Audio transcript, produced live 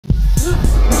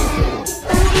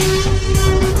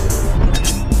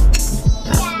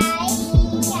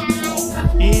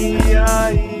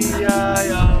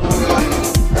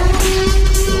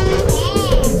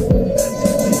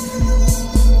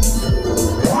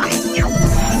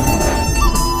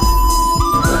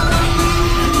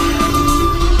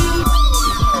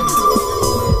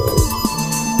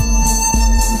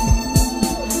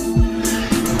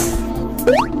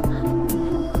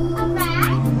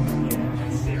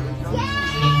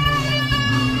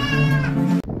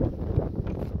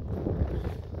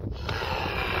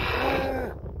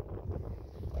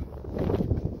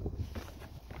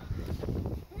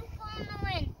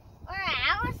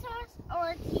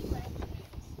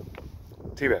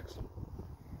T-Rex.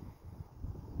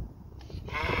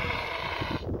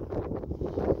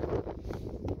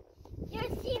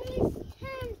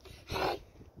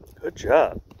 Good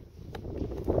job.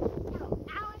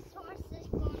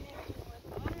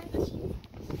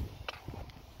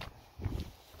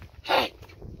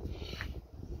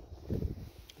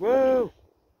 Whoa!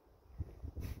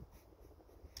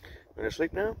 Want to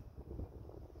sleep now?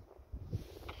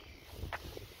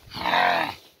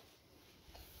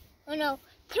 Oh no,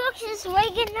 T-Rex is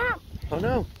waking up. Oh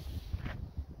no.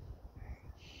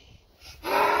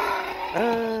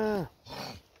 Ah.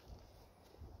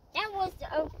 That was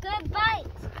a good bite.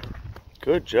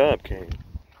 Good job, Kane.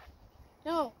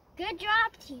 No, good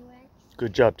job, T-Rex.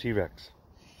 Good job, T-Rex.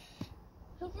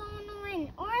 Who's going to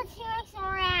win? Or T-Rex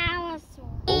or Allosaurus?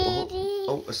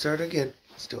 Oh, let's start again.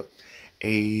 Let's do it.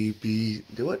 A, B,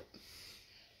 do it.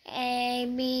 A,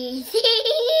 B, C, E,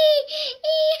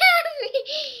 F,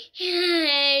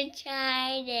 G,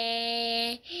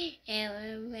 China,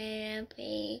 Elephant,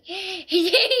 P,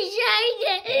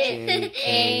 China,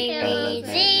 A, B,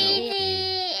 C, D,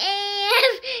 E,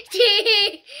 F, G,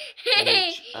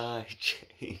 H, I,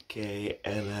 J, K,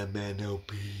 L, M, N, O,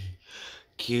 P,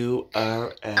 Q,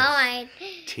 R, S,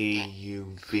 T,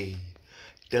 U, V,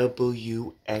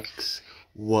 W, X,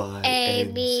 Y, A,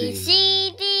 and B, Z. C,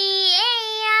 D, E,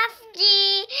 F, G.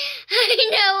 I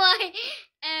know I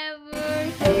ever.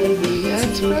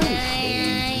 That's right.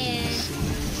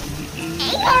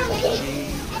 H, I,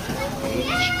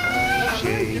 J,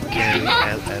 K, L,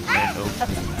 M, N, O,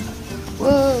 P.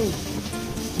 Whoa!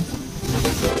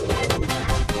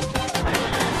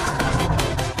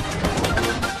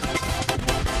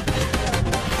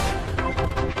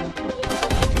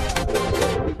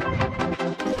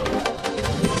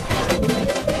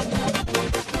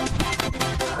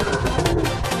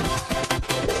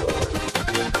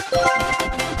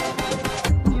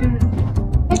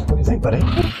 Buddy.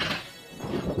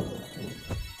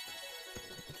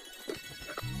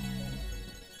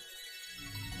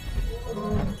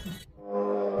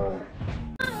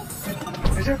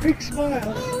 There's our big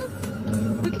smile.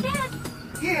 Look at that.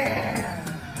 Yeah.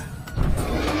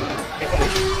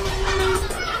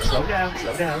 Slow down,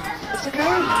 slow down. Slow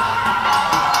down.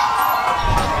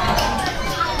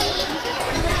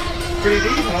 Pretty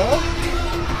deep, huh?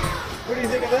 What do you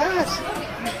think of that?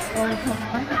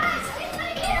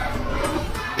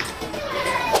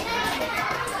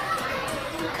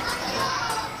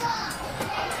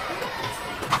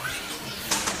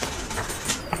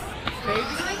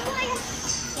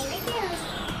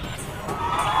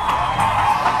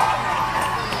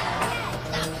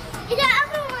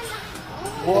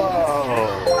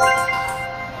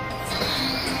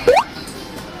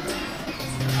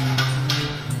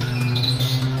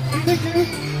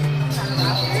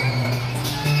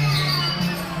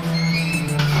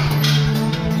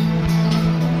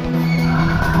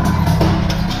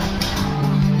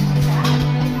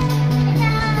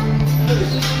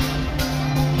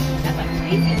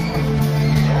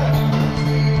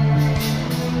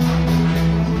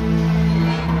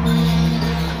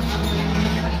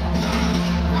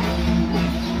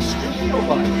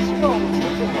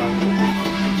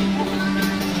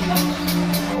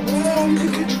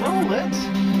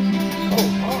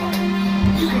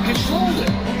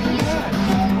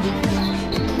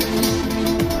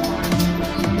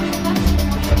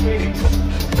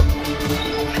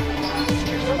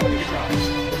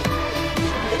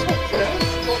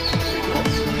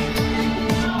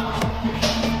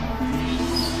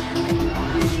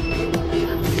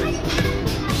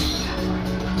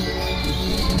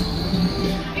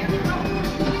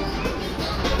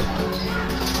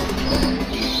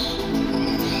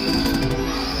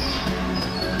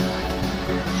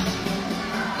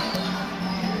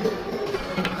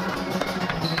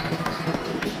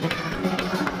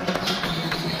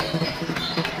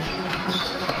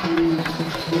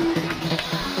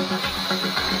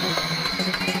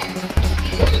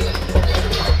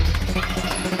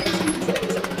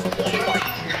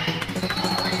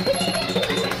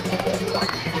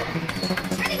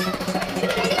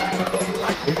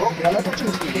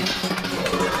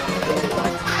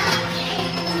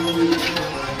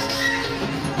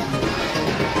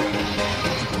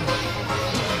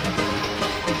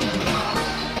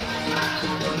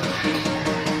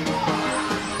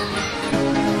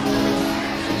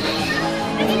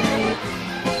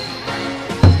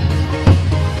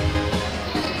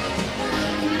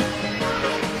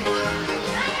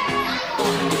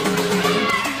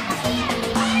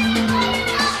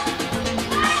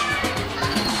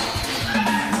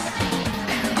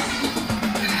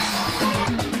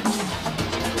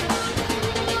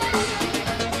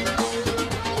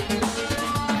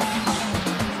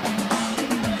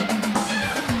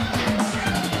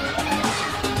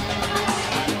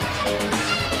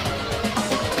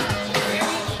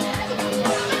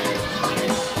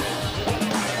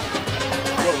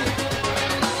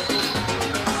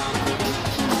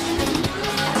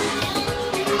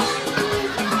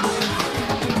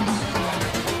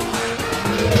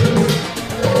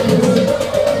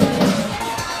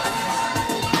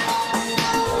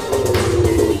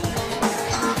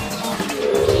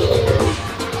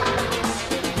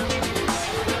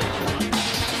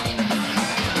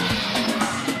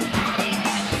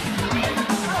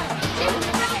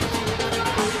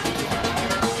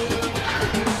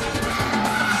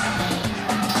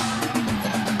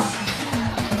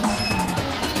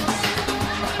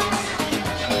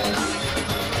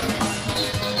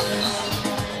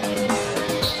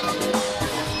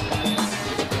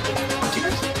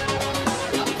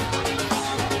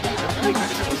 Hey,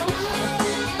 buddy.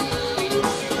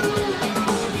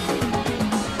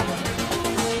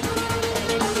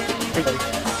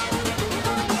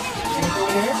 Anything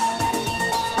in here?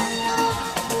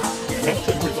 That's a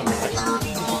good one, right?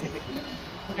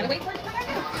 We're gonna wait for it to come back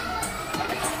out.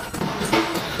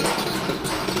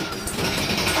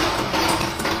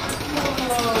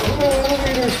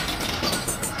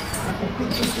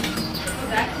 Is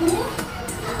that cool?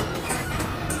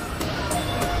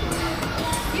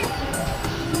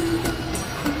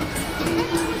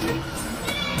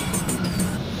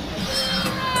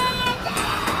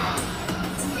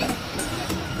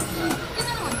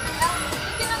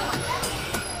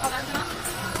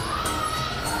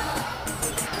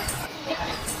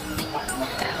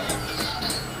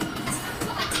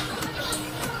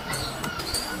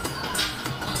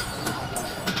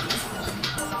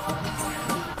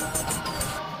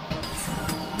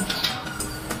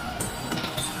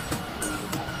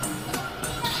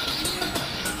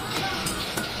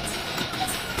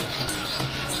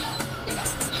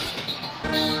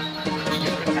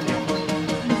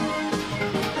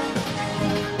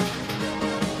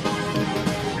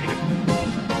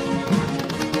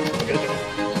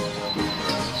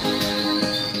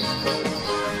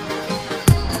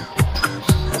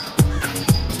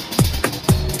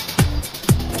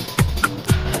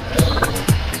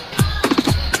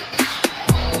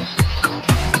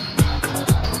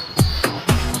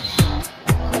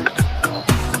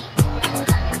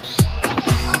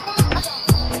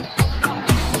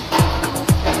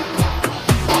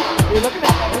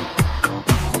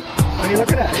 What are you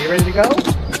looking at? Are you ready to go?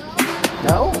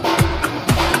 No?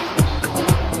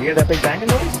 You hear that big banging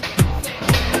noise?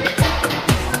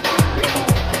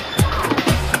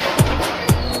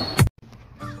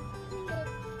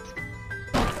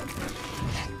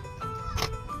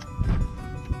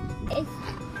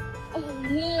 Oh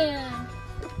man.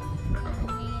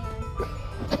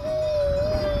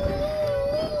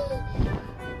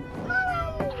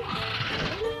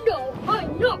 No, I'm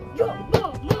not your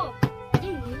mama.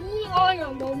 I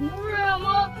am the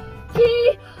Grandma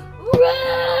T-Rex.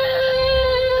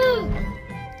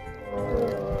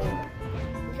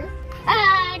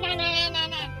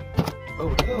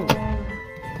 Oh no.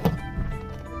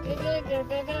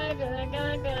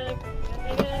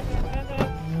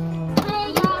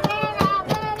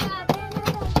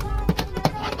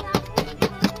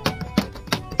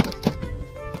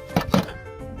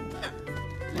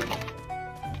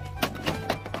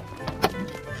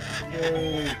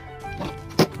 Yay.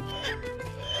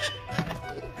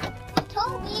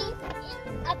 Toby,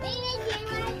 a baby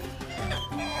T-Rex,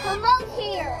 come out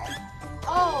here.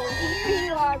 Oh, here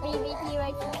you are, baby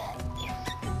T-Rex.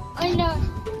 Oh no,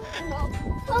 no,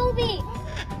 Toby.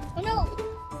 Oh no,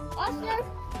 Oscar.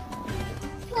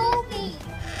 Toby,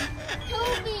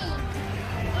 Toby.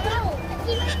 No, the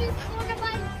T-Rex is going to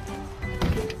bite.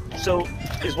 So,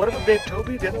 is one of them named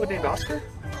Toby, the other one named Oscar?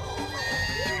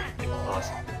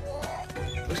 Awesome.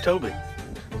 Who's Toby?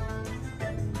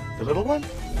 The little one?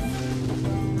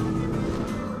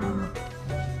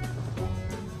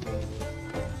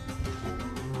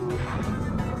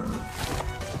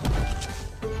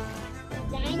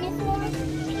 Dinosaurs?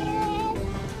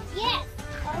 Yes.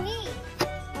 Are we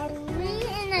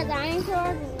in the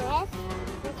dinosaur nest?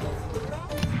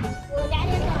 Well, that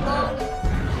is a mommy.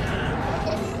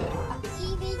 This is a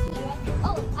baby T-Rex.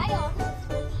 Oh, I also.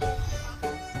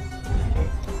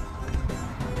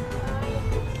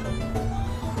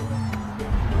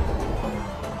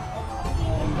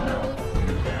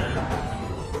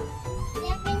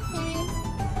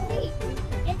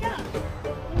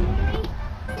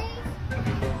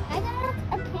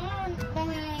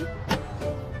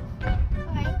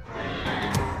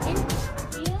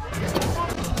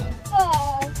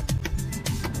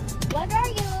 What are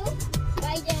you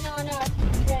riding on our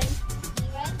train?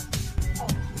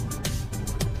 Okay.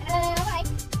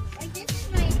 This is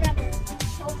my brother.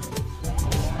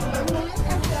 And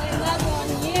I'm going up on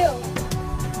you.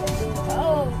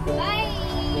 Oh, bye.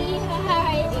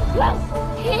 Whoa.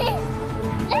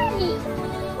 Daddy.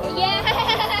 Yeah.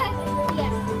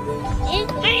 Yeah.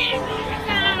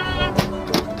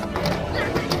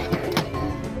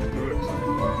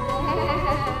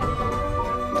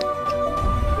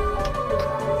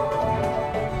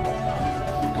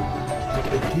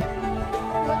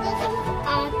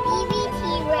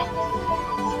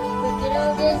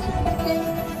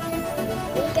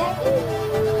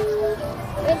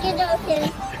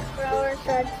 For our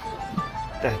shark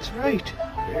teeth. That's right.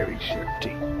 Very sharp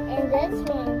teeth. And this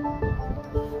one.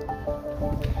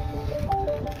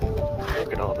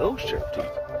 Look at all those sharp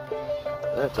teeth.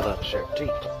 That's a lot of sharp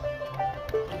teeth.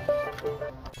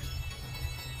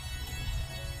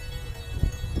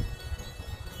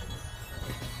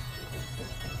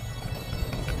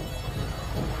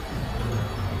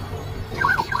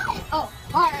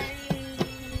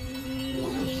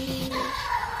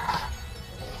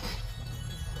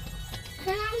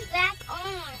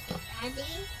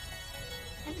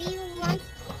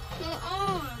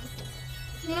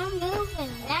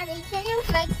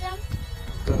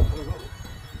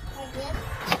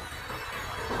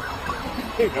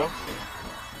 Here you go.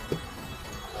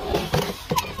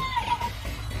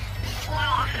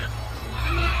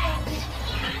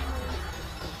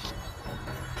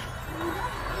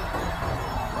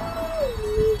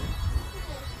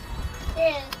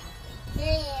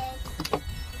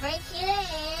 Right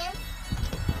here.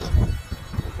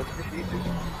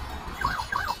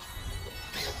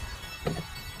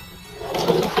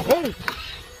 Hey!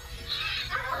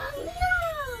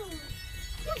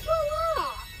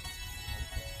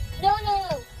 No!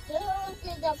 Don't do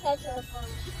the picture for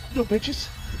me. No pitches?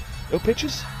 No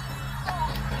pitches?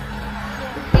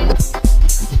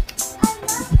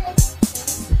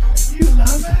 You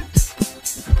love it?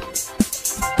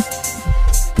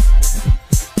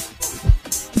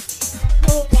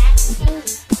 Oh, that's me.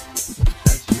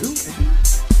 That's you, Kane?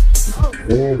 Oh,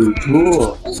 Very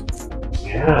cool.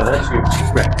 Yeah, that's your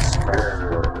T-Rex.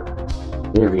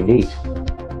 Very neat.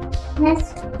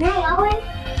 that's my own.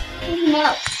 No.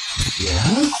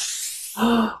 Yeah?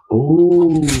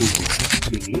 Oh,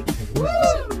 neat.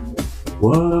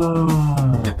 Whoa.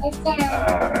 It's down.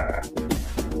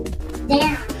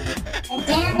 Down. And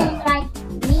down is like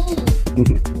me.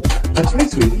 That's right,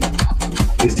 sweetie.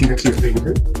 Is T-Rex your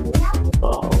favorite?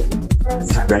 Oh,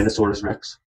 Tyrannosaurus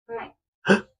Rex. Right.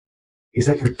 Is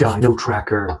that your dino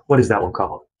tracker? What is that one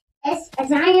called? It's a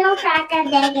dino tracker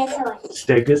Stegosaurus.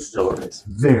 Stegosaurus.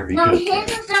 Very No, good.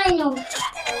 here's a dino tracker.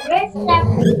 Where's the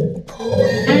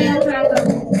dino tracker?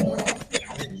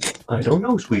 I don't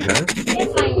know, sweetheart.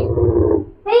 Here's my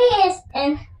He is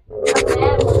in a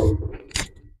bed.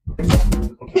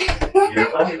 You're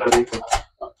funny, buddy.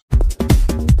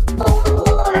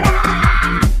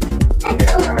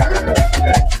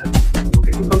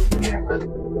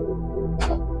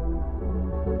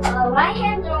 My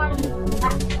hands are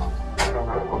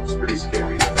on. It's pretty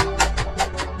scary.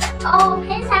 Oh,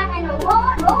 he's having a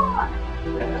roar.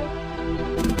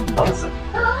 Awesome.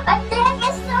 A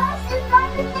Stegosaurus is on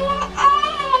the DNA.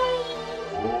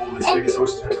 Oh, the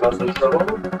Stegosaurus is going to cause some trouble.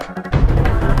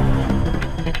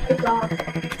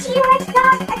 T-Rex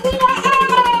got a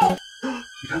DNA.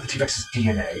 You got the T-Rex's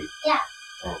DNA? Yeah.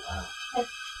 Oh, wow.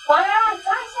 One of the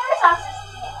Triceratops'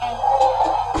 DNA.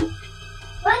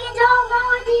 Look at all the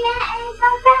DNA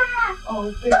from back. Oh,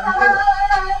 very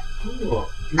good. Cool.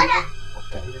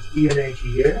 Okay, there's DNA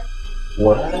here.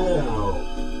 Wow.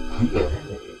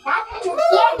 DNA. That's his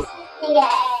kid's DNA.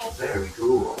 Very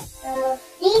cool.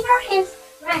 These are his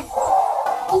friends.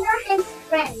 Those are the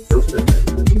friends of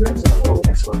the T-Rex? Oh,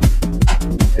 excellent.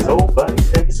 His old buddy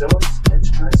Stegosaurus and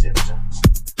Triceratops.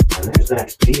 And there's that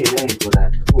DNA for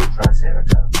that cool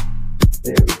Triceratops.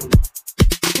 Very good.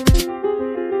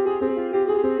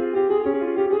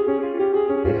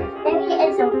 Yeah. Maybe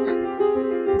it's okay.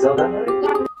 It's all that right?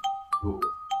 Yeah. Cool.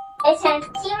 It says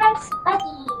T-Rex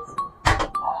buddies.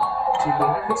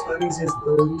 T-Rex buddies is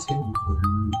buddies and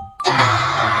buddies.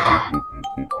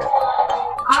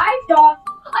 I thought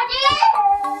I did.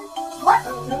 What?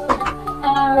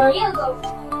 You go.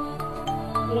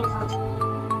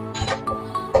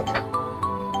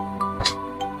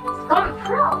 It's gone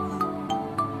close.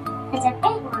 It's a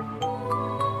big one.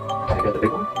 I got the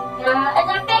big one?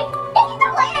 It's a big.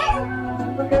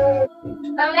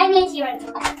 Maybe it's yours.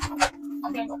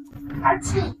 Okay. Our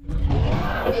teeth.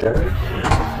 Okay.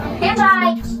 His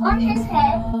eyes on his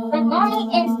head, but Mommy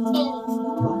is Kane.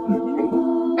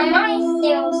 And Mommy's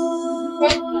still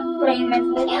playing with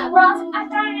me. Lots of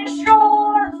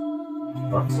dinosaurs.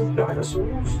 Lots of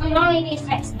dinosaurs. And Mommy is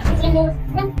next. And there's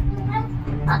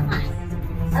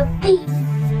a beast.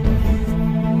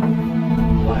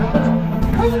 Wow.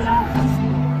 Look at that.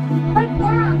 Like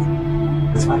that.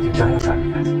 It's like your dino tracker,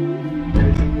 guys.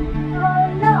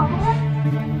 No.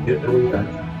 You know your dino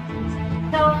tracker.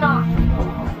 No, not.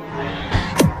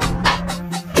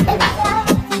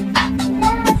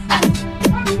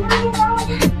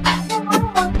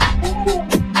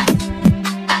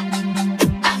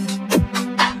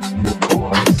 Of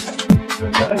course. The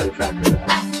dino tracker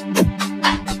vest.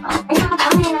 Of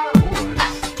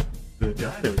course. The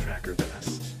dino tracker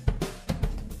vest.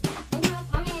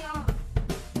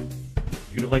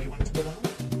 You don't like it when it's put on?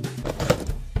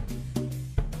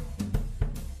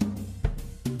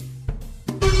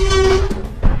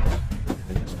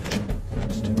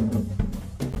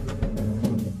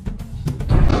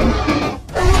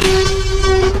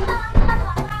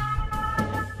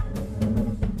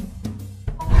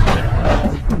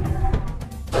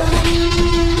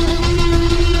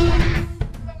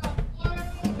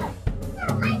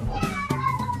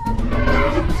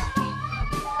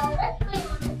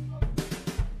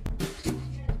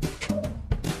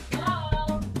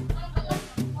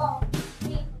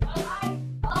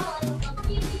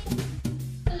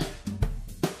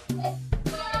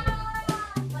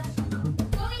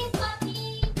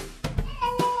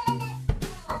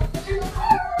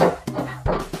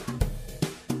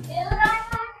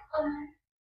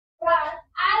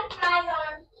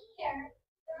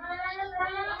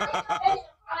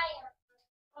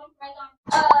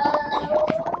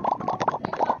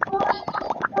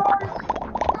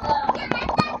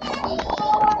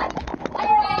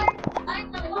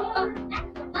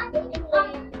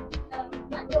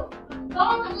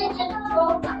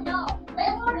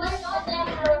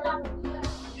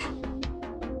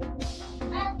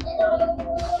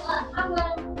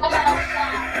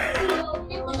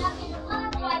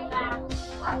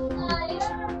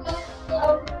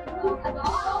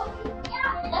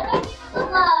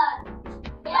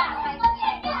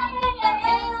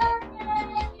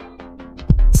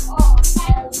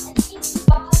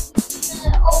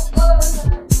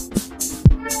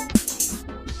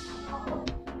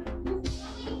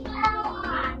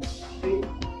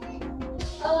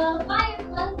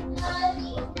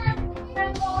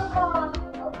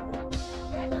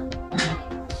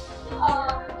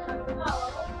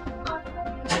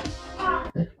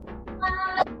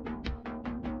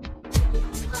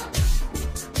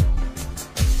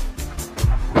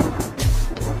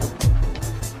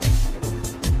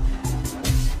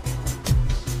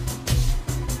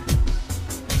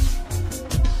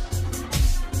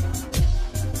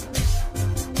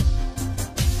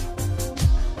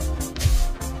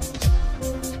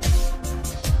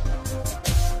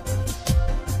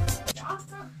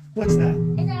 What's that?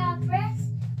 It's a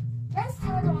breast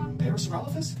one.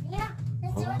 Parasaurolophus? Yeah,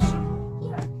 that's Awesome.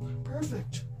 here.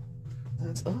 Perfect.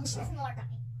 That's awesome. There's more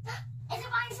coming.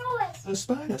 It's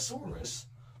a A Spinosaurus.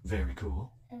 Very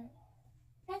cool.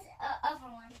 That's a other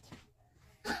one.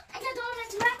 And the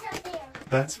Dominus Rex up there.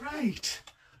 That's right.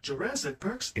 Jurassic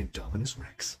Park's Indominus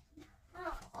Rex.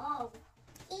 Oh.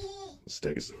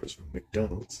 Stegosaurus from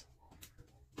McDonald's.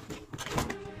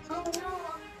 Oh no.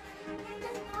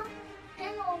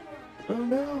 Oh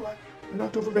no, I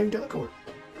knocked over Rain Delacour.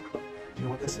 Do you know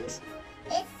what this is?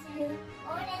 It's you.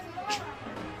 Oh, there's more.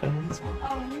 Oh, this one.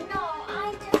 Oh no,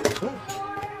 I just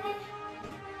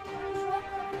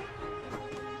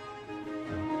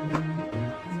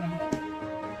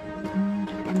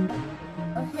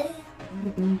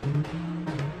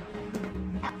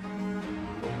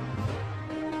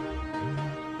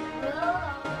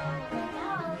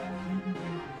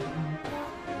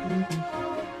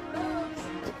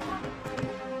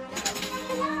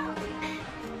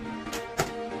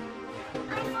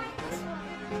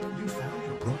You found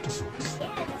your Brontosaurus.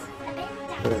 Yes,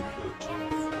 Very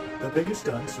good. The biggest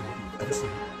dinosaur you've ever seen.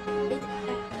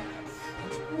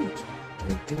 That's great.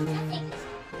 Dun, dun,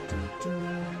 dun,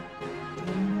 dun.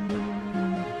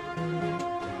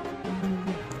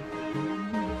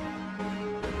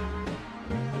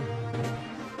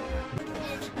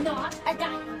 not a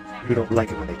dinosaur. You don't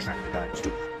like it when they track the dinos, do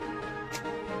you?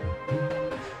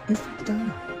 You found the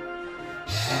dino.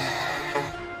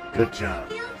 Good job.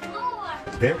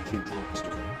 Very cute draw, Mr.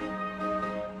 Kane.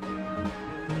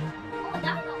 Oh,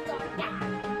 dinosaurs are bad.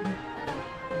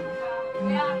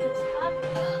 Yeah, it's up.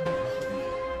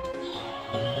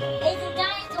 It's a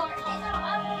dinosaur. It's an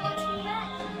unwatching rat.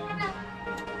 And a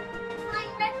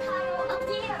flying reptile up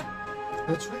there.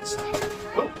 That's right, son.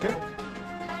 Oh, careful.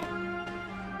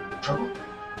 Trouble?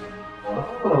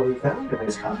 Oh, we found him in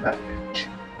his combat bench.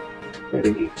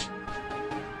 Very neat.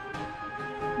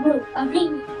 Move, a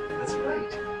ring. That's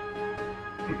right.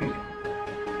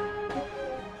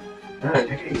 Alright,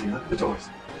 take it easy. Look at the doors.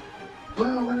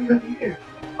 Well, what do we got here?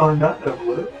 Another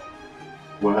blue?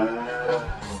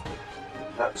 Wow.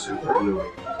 Not super bluey.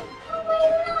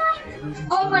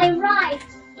 Oh my right.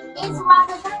 It's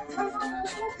rather dinosaurs on the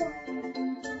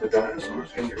ship. The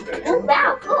dinosaurs in your bed. Oh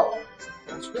wow, cool.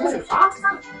 That's This right. is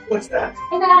awesome. What's that?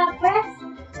 And a breast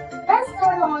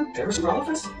sword on.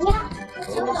 Parasaurolophus? Yeah.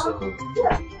 Awesome.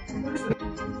 Here.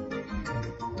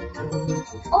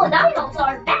 Oh, dinosaurs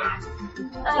are back.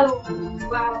 Oh,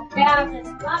 wow. That is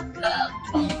fun.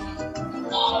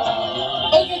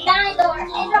 It's a dinosaur.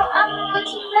 It's an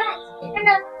unwatching rat. And a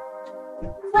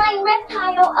flying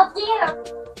reptile up there.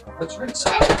 That's right,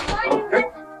 son. It's a flying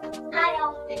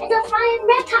reptile. It's a flying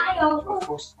reptile. Of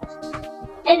course.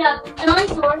 And a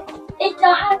dinosaur. It's a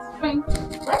offspring.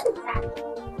 What is that?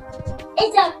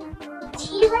 It's a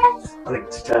T-Rex. I think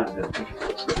it's time to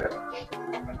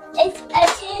It's a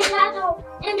pterodactyl.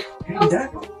 And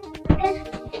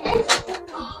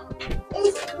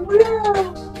it's real.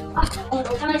 Oh,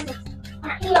 the dinosaurs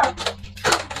are here.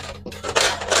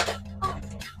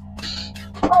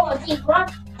 Oh, it's rock.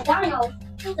 Dino.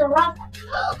 It's a rock.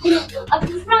 A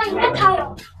flying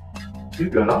reptile. You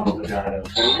got all the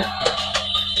dinos, didn't you?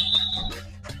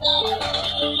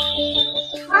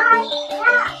 Hi,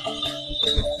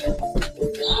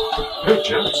 Good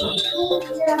job, son.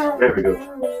 cat. Very good.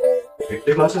 Pick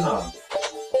the glasses on.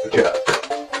 Good job.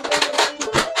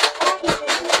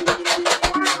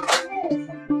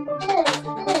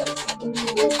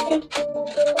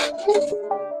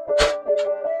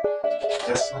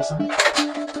 Yes, my son.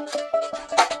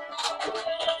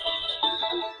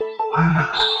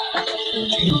 Wow.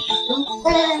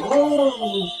 Oh,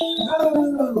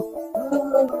 no.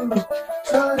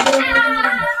 Oh,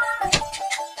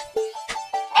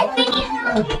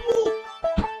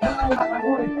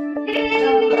 no.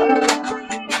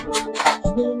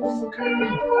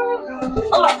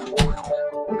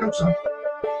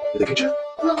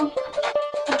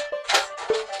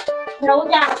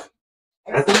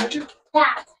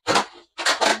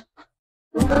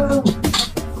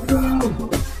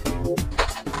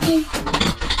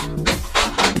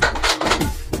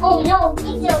 Oh no,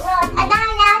 he's a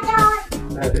dinosaur!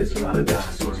 That is a lot of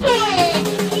dinosaurs.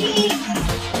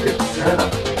 Good job.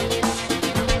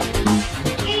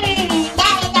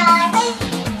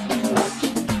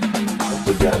 That's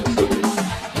a dinosaur.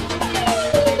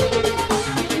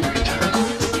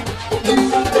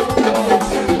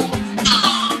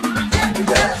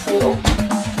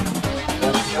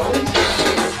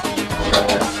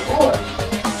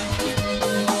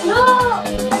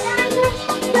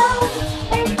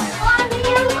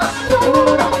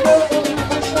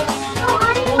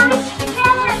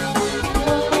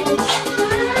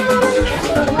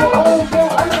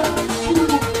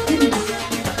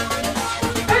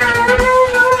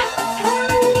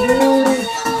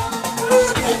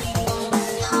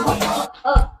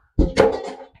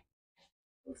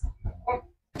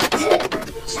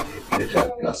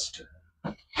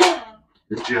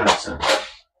 Good job, son.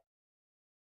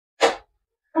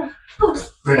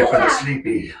 Ready for the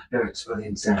sleepy. That's what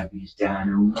inside these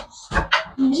dinos.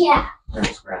 Yeah.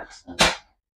 That's right, son.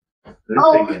 Good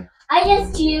Oh, thinking. I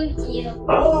just used you.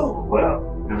 Oh, well,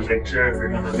 gonna make sure if you're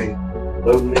gonna be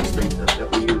loading these things up that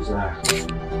we use our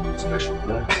special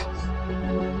glasses.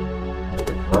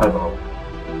 Bravo.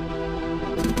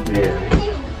 There.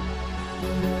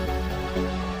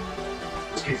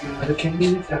 Let's give you another candy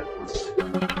if that was.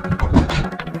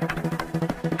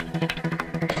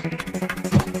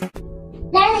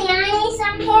 Daddy, I need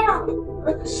some help.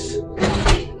 Let's.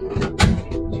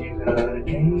 You got a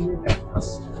candy if that was.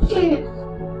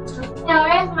 No,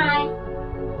 that's mine.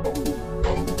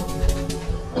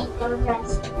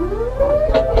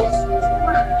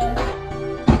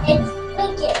 It's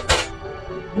wicked.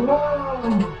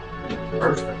 Whoa!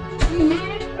 Perfect.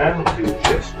 That'll do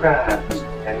just right,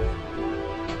 okay?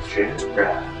 Just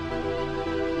right.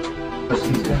 But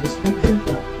he's got his picture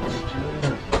up.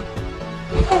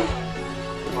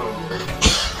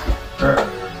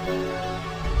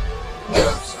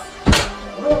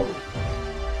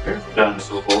 There's the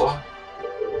dinosaur boy.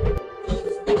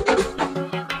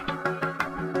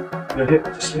 You hit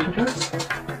with the sleepy turds?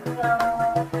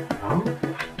 No?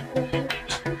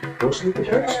 No sleepy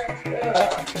turds?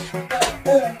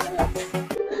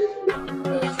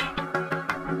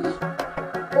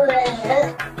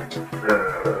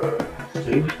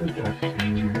 Sleepy turds.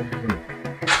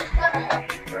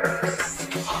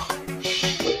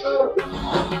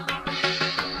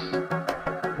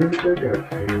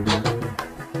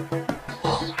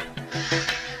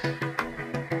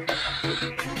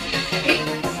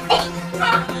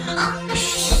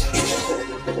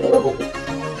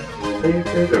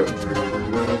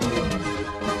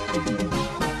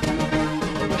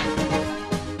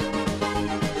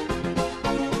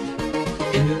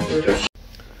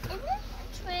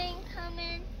 Train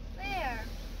coming where?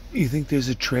 You think there's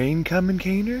a train coming,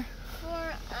 Kaner?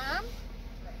 For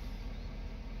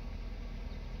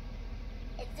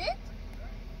is it?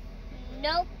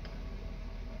 Nope.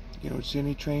 You don't see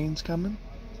any trains coming?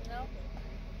 Nope.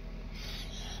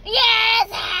 Yes!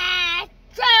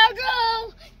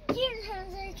 Jojo! Here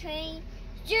comes a train.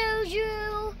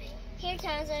 Juju! Here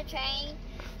comes a train.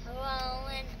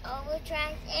 Rolling over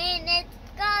tracks and it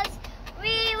goes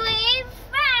really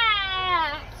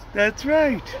fast! That's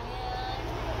right.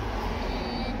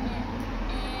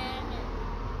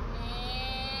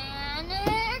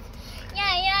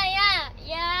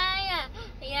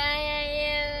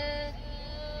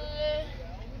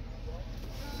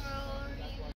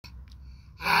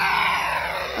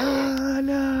 Oh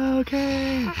no,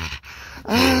 Kane!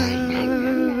 Oh,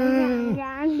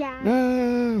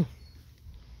 no!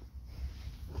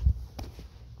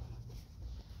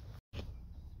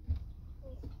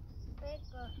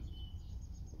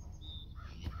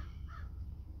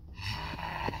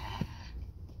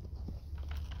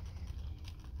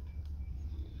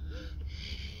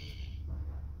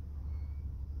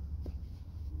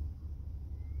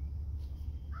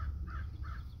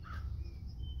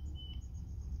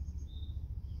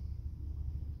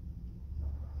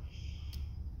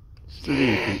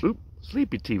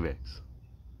 Sleepy T-Rex.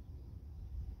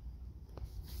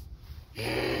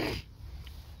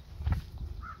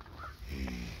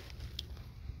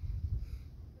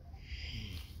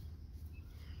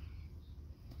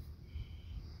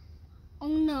 Oh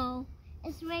no,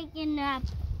 it's waking up.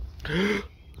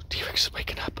 T-Rex is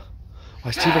waking up. Why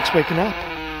is T-Rex waking up?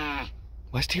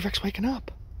 Why is T-Rex waking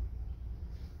up?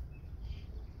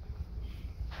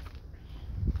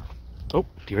 Oh,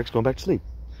 T-Rex going back to sleep.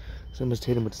 Someone's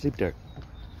hit him with sleep dirt.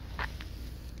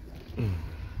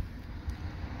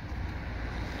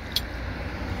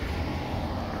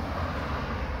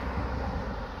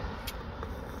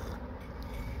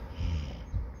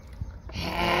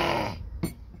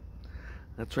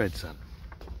 That's right, son.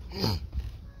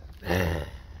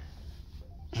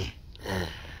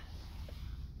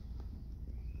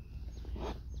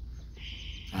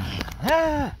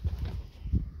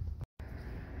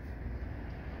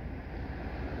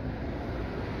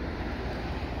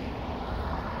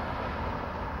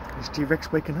 Is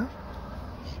T-Rex waking up?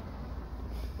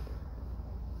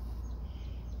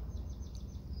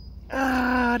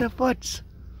 Ah, the foots!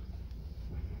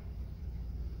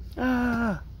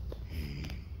 Ah!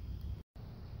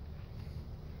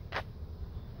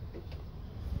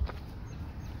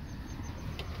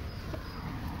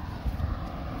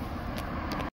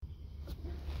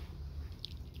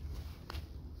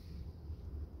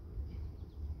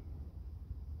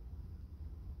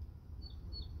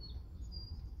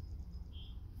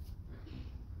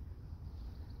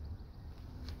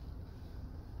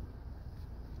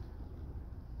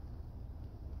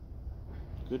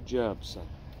 Good job, son.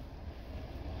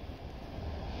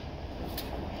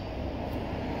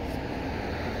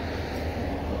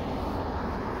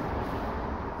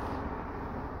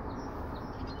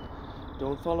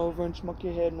 Don't fall over and smuck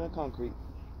your head in the concrete.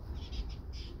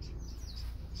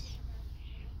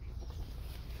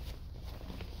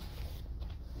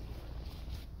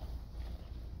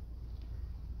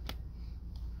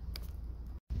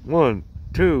 One,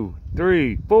 two,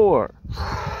 three, four.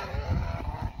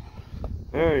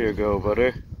 There you go,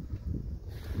 buddy.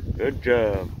 Good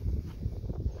job.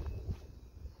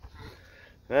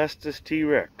 Fastest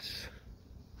T-Rex.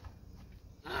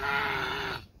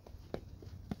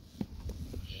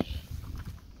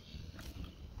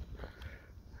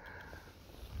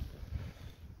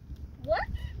 What?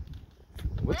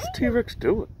 What's T-Rex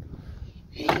doing?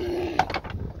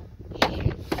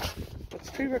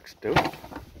 What's T-Rex doing?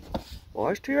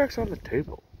 Why is T-Rex on the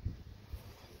table?